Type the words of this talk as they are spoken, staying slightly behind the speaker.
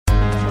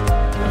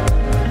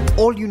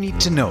all you need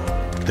to know.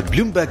 The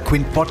Bloomberg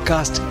Quint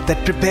podcast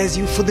that prepares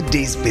you for the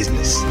day's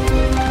business.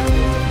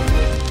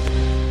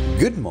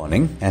 Good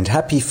morning and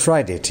happy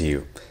Friday to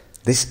you.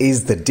 This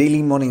is the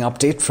daily morning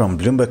update from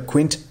Bloomberg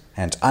Quint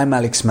and I'm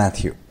Alex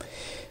Matthew.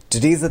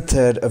 Today is the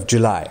 3rd of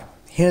July.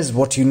 Here's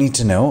what you need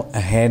to know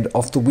ahead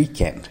of the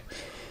weekend.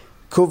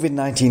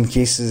 COVID-19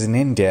 cases in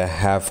India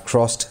have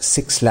crossed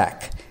 6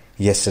 lakh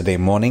yesterday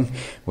morning,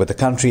 with the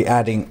country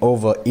adding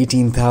over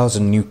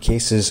 18,000 new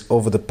cases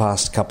over the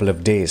past couple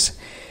of days.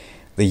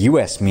 The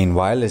US,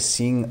 meanwhile, is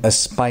seeing a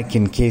spike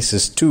in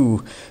cases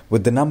too,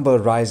 with the number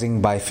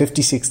rising by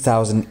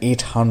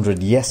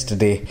 56,800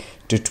 yesterday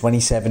to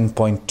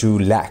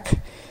 27.2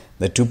 lakh.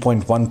 The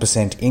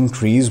 2.1%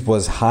 increase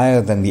was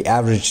higher than the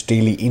average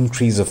daily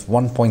increase of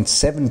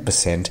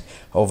 1.7%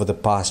 over the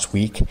past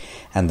week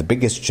and the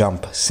biggest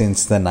jump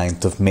since the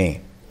 9th of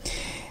May.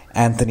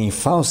 Anthony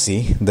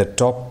Fauci, the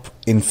top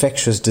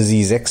infectious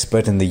disease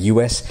expert in the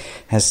US,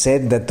 has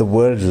said that the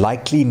world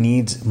likely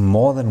needs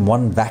more than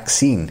one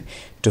vaccine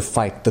to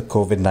fight the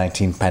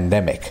COVID-19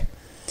 pandemic.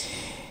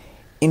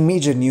 In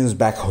major news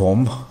back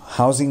home,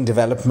 Housing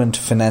Development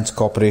Finance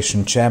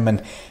Corporation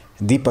Chairman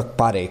Deepak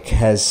Parekh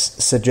has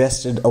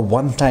suggested a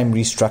one-time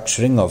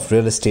restructuring of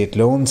real estate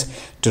loans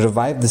to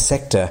revive the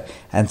sector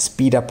and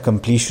speed up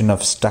completion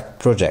of stuck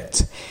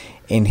projects.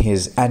 In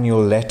his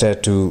annual letter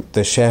to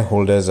the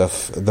shareholders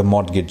of the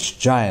mortgage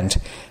giant,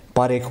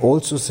 Parekh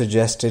also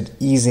suggested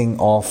easing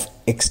of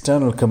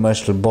external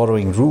commercial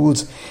borrowing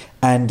rules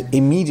and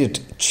immediate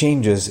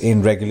changes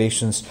in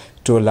regulations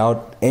to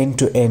allow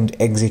end-to-end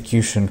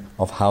execution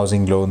of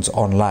housing loans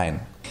online.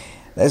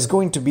 There's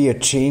going to be a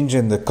change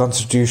in the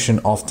constitution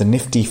of the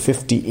Nifty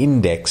 50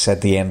 index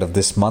at the end of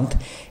this month.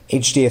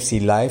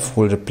 HDFC Life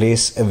will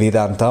replace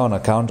Vedanta on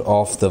account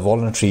of the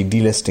voluntary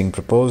delisting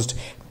proposed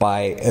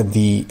by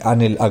the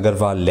Anil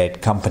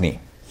Agarwal-led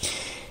company.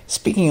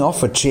 Speaking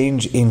of a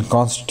change in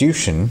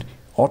constitution,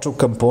 auto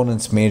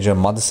components major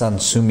Motherson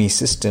Sumi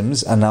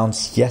Systems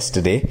announced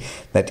yesterday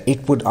that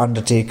it would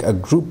undertake a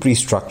group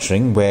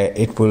restructuring where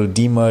it will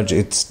demerge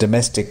its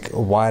domestic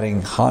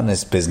wiring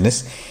harness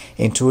business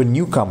into a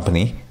new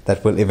company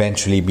that will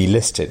eventually be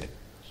listed.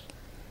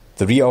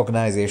 The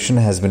reorganization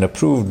has been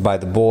approved by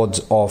the boards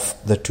of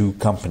the two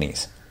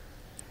companies.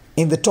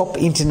 In the top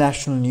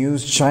international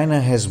news, China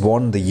has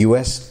warned the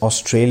US,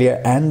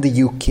 Australia and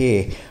the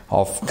UK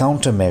of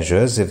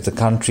countermeasures if the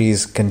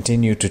countries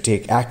continue to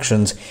take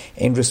actions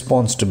in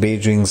response to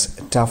Beijing's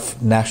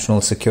tough national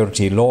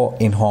security law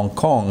in Hong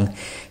Kong,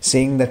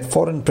 saying that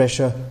foreign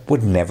pressure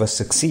would never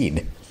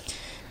succeed.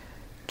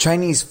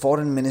 Chinese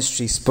Foreign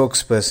Ministry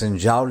spokesperson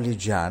Zhao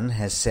Lijian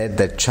has said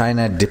that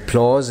China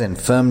deplores and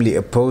firmly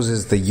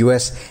opposes the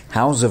US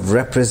House of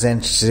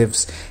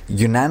Representatives'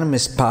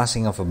 unanimous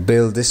passing of a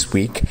bill this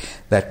week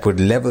that would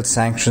level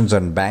sanctions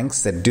on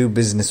banks that do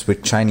business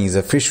with Chinese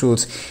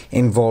officials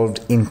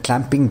involved in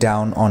clamping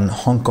down on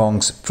Hong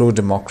Kong's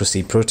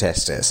pro-democracy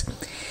protesters.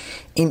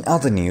 In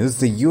other news,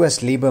 the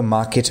US labor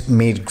market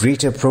made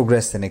greater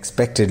progress than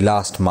expected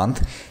last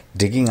month,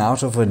 digging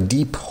out of a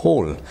deep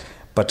hole.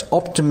 But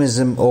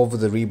optimism over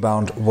the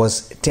rebound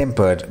was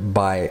tempered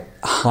by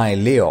high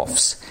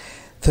layoffs.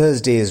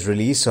 Thursday's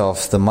release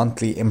of the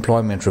monthly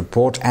employment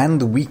report and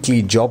the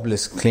weekly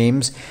jobless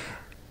claims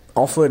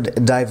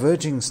offered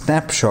diverging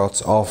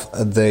snapshots of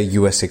the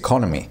US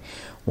economy.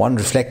 One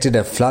reflected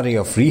a flurry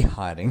of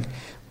rehiring,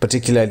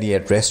 particularly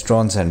at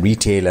restaurants and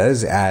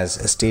retailers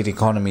as state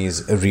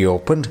economies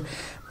reopened,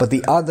 but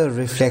the other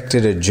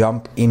reflected a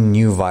jump in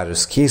new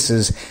virus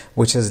cases,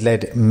 which has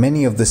led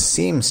many of the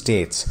same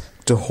states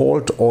to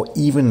halt or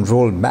even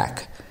roll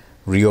back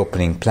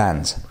reopening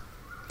plans.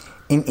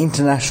 In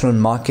international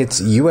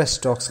markets, US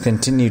stocks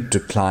continued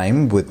to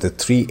climb, with the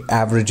three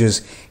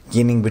averages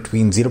gaining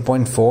between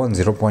 0.4 and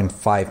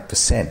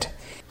 0.5%.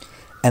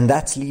 And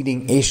that's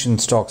leading Asian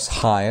stocks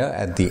higher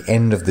at the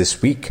end of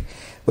this week,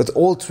 with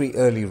all three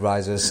early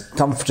risers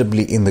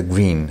comfortably in the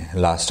green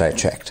last I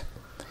checked.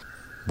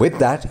 With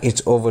that,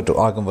 it's over to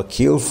Agam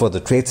Vakil for the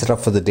trade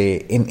setup for the day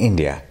in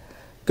India.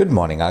 Good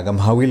morning, Agam.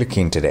 How are we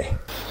looking today?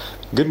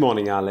 Good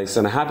morning, Alex,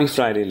 and happy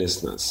Friday,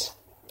 listeners.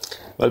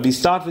 Well, we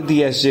start with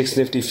the SGX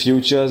Nifty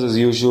Futures as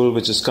usual,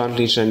 which is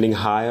currently trending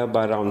higher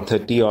by around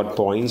 30 odd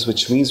points,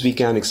 which means we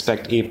can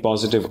expect a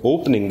positive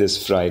opening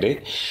this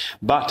Friday.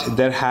 But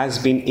there has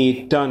been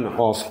a ton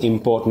of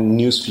important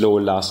news flow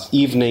last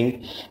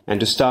evening. And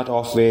to start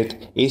off with,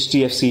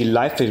 HDFC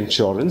Life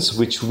Insurance,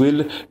 which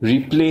will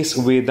replace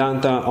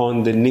Vedanta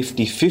on the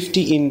Nifty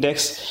 50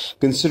 index,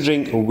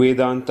 considering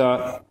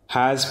Vedanta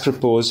has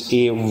proposed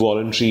a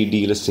voluntary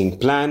delisting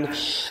plan.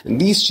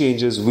 And these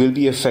changes will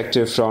be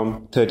effective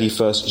from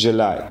 31st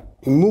July.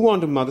 We move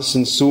on to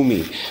Motherson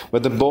Sumi,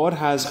 where the board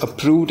has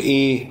approved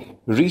a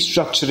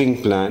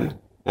restructuring plan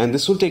and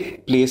this will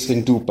take place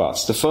in two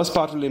parts. The first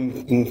part will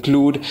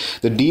include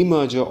the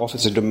demerger of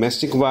its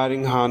domestic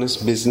wiring harness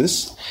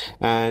business,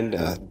 and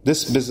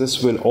this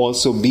business will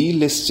also be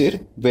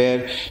listed,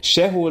 where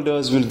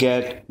shareholders will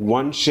get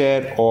one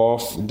share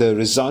of the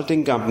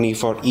resulting company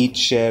for each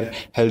share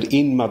held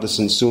in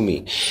Motherson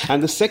Sumi.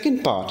 And the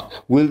second part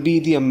will be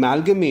the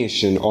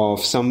amalgamation of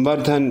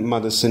Samvardhan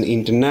Motherson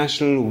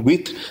International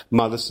with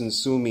Motherson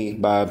Sumi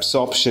by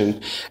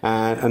absorption,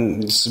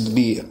 and this will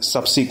be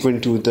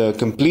subsequent to the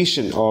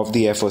completion of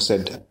the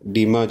aforesaid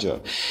demerger.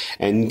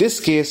 In this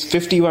case,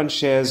 51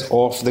 shares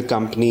of the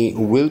company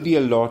will be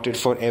allotted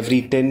for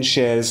every 10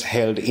 shares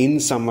held in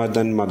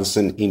Samvardhan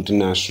Motherson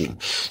International.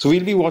 So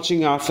we'll be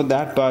watching out for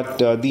that, but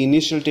the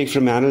initial take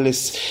from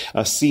analysts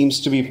seems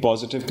to be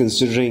positive,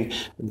 considering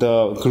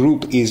the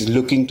group is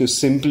looking to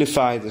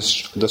simplify the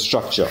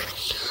structure.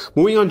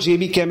 Moving on,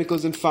 JB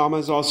Chemicals and Pharma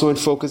is also in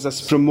focus, as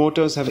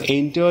promoters have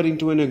entered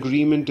into an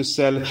agreement to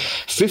sell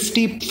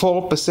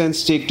 54%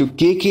 stake to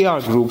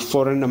KKR Group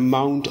for an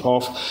amount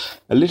of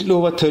a little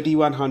over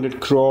 3,100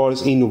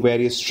 crores in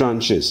various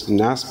tranches.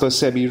 And as per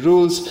SEBI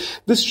rules,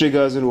 this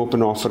triggers an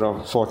open offer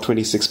for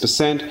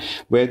 26%,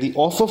 where the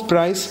offer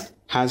price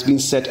has been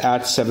set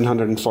at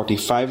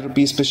 745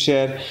 rupees per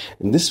share,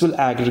 and this will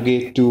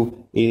aggregate to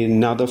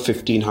another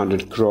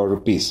 1,500 crore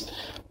rupees.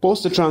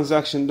 Post the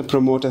transaction, the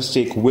promoter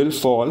stake will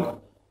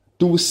fall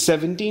to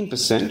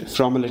 17%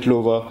 from a little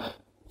over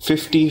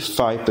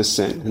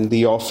 55%, and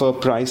the offer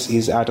price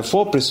is at a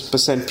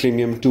 4%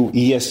 premium to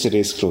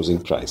yesterday's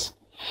closing price.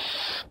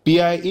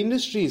 PI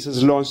Industries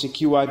has launched a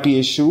QIP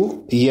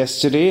issue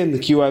yesterday, and the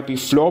QIP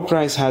floor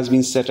price has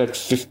been set at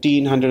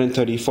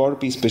 1,534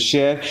 rupees per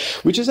share,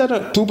 which is at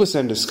a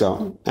 2%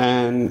 discount.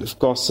 And of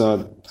course,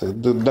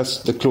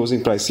 that's the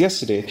closing price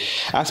yesterday.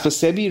 As per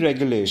SEBI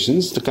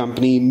regulations, the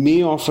company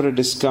may offer a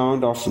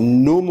discount of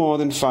no more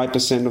than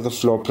 5% of the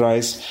floor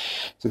price,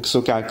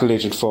 so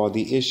calculated for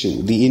the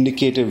issue. The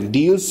indicative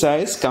deal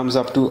size comes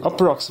up to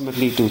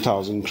approximately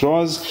 2,000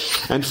 crores.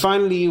 And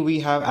finally, we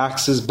have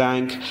Axis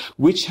Bank,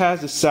 which has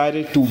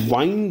decided to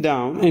wind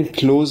down and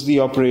close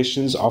the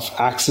operations of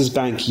Axis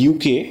Bank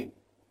UK,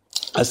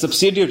 a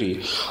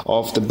subsidiary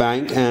of the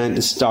bank, and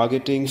is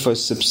targeting for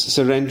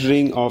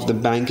surrendering of the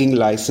banking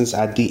license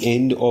at the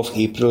end of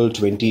April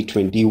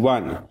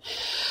 2021.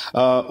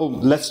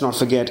 Let's not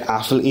forget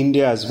Affle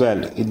India as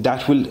well.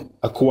 That will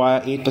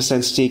acquire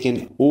 8% stake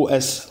in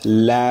OS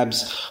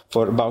Labs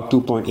for about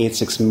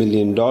 $2.86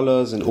 million,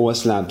 and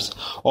OS Labs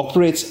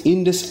operates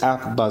Indus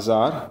App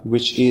Bazaar,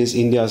 which is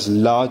India's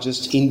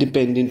largest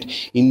independent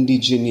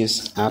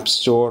indigenous app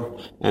store,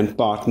 and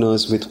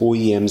partners with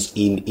OEMs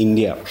in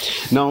India.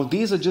 Now,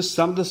 these are just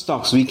some of the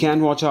stocks we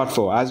can watch out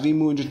for as we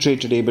move into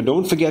trade today, but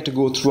don't forget to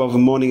go through our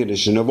morning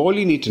edition of All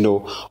You Need to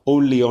Know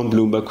only on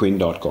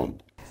BloombergQuint.com.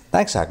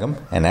 Thanks, Agam.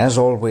 And as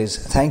always,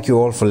 thank you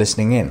all for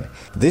listening in.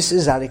 This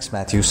is Alex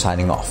Matthews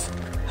signing off.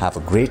 Have a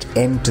great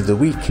end to the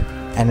week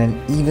and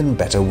an even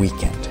better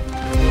weekend.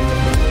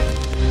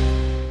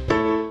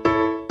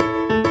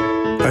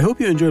 I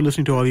hope you enjoyed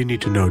listening to All You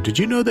Need to Know. Did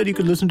you know that you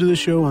could listen to the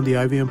show on the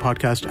IVM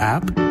Podcast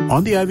app?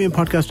 On the IVM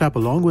Podcast app,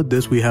 along with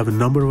this, we have a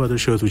number of other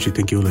shows which you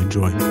think you'll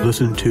enjoy.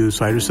 Listen to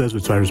Cyrus Says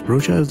with Cyrus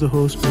Brocha as the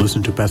host.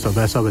 Listen to Paisa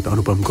Vaisa with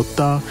Anupam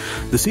Gupta.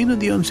 The Scene and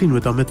the Unseen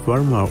with Amit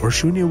Verma, or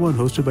Shunya One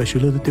hosted by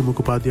Shiladitya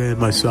Mukhopadhyay and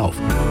myself.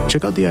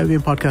 Check out the IVM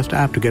Podcast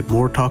app to get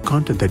more talk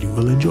content that you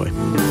will enjoy.